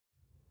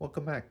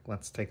Welcome back.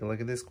 Let's take a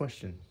look at this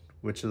question.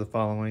 Which of the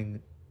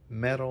following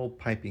metal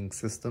piping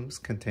systems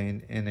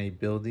contained in a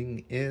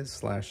building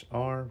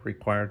is/are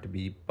required to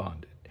be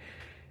bonded?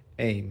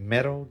 A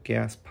metal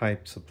gas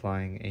pipe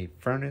supplying a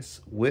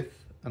furnace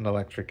with an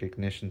electric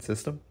ignition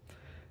system.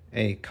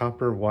 A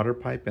copper water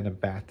pipe in a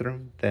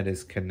bathroom that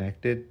is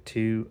connected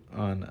to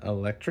an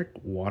electric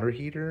water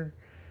heater.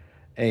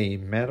 A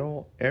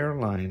metal air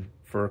line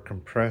for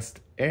compressed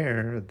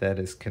air that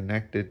is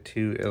connected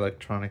to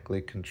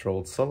electronically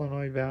controlled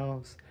solenoid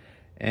valves.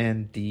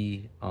 And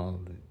D, all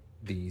of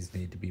these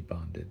need to be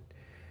bonded.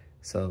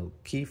 So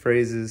key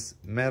phrases: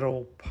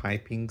 metal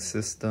piping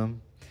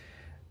system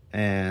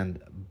and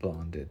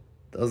bonded.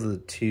 Those are the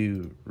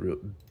two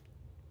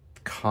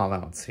call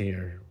outs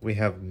here. We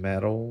have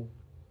metal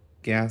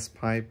gas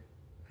pipe,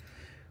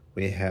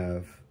 we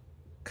have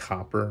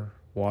copper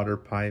water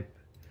pipe,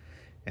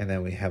 and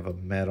then we have a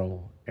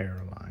metal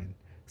air line.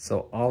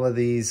 So all of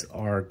these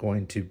are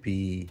going to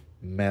be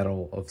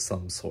metal of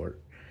some sort,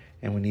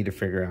 and we need to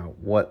figure out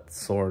what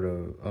sort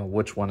of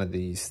which one of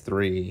these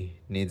three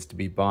needs to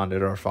be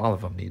bonded, or if all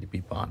of them need to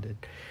be bonded.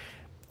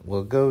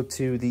 We'll go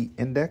to the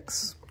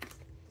index,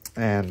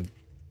 and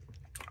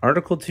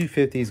Article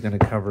 250 is going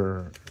to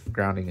cover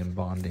grounding and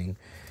bonding.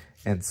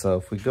 And so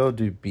if we go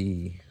to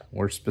B,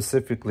 we're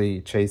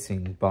specifically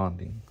chasing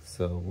bonding.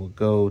 So we'll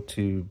go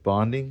to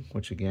bonding,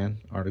 which again,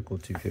 Article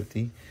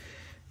 250.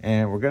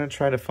 And we're going to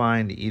try to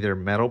find either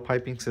metal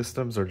piping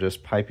systems or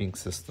just piping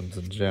systems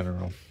in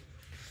general.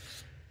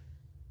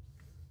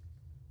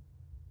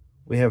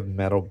 We have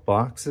metal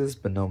boxes,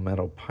 but no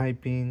metal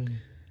piping.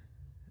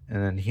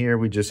 And then here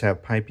we just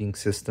have piping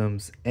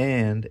systems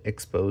and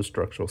exposed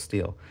structural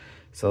steel.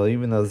 So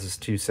even though this is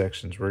two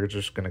sections, we're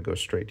just going to go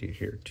straight to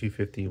here,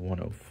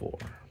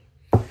 250-104.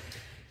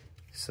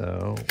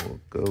 So we'll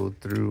go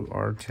through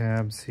our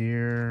tabs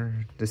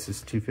here. This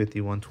is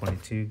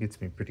 250-122, gets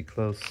me pretty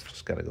close.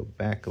 Just got to go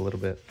back a little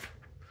bit.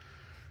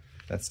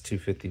 That's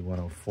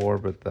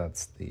 250-104, but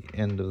that's the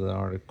end of the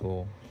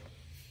article,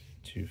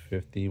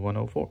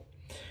 250-104.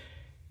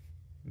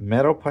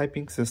 Metal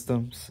piping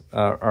systems,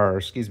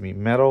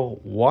 metal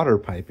water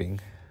piping,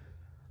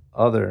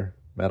 other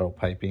metal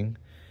piping,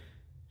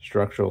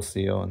 structural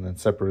steel, and then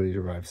separately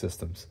derived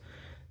systems.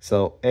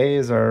 So A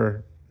is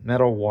our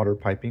metal water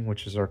piping,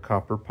 which is our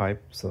copper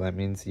pipe, so that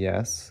means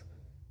yes.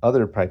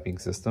 Other piping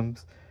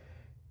systems: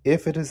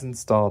 if it is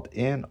installed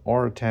in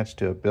or attached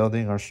to a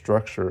building or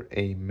structure,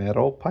 a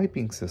metal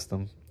piping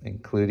system,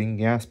 including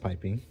gas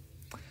piping,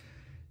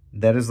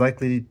 that is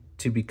likely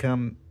to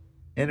become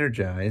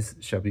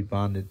energized shall be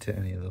bonded to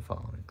any of the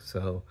following.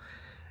 So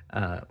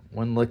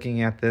when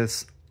looking at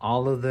this,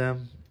 all of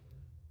them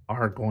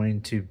are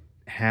going to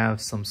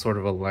have some sort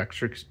of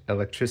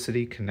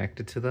electricity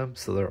connected to them,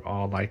 so they're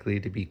all likely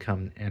to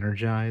become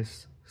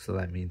energized. So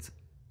that means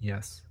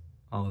yes,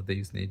 all of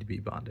these need to be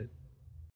bonded.